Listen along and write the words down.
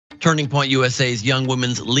Turning Point USA's Young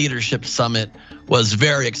Women's Leadership Summit was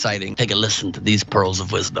very exciting. Take a listen to these pearls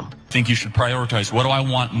of wisdom. I think you should prioritize, what do I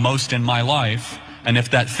want most in my life? And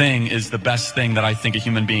if that thing is the best thing that I think a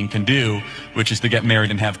human being can do, which is to get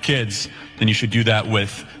married and have kids, then you should do that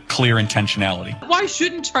with clear intentionality. Why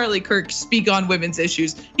shouldn't Charlie Kirk speak on women's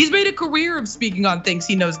issues? He's made a career of speaking on things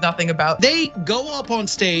he knows nothing about. They go up on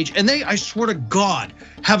stage and they, I swear to God,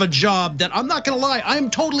 have a job that I'm not gonna lie, I'm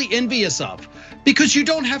totally envious of. Because you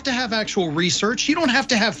don't have to have actual research, you don't have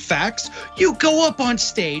to have facts. You go up on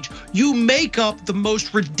stage, you make up the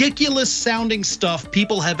most ridiculous sounding stuff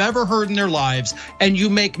people have ever heard in their lives, and you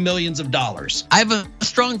make millions of dollars. I have a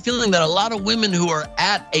strong feeling that a lot of women who are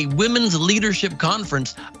at a women's leadership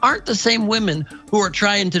conference aren't the same women who are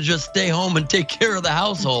trying to just stay home and take care of the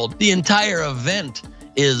household. The entire event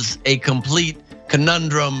is a complete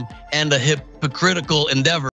conundrum and a hypocritical endeavor.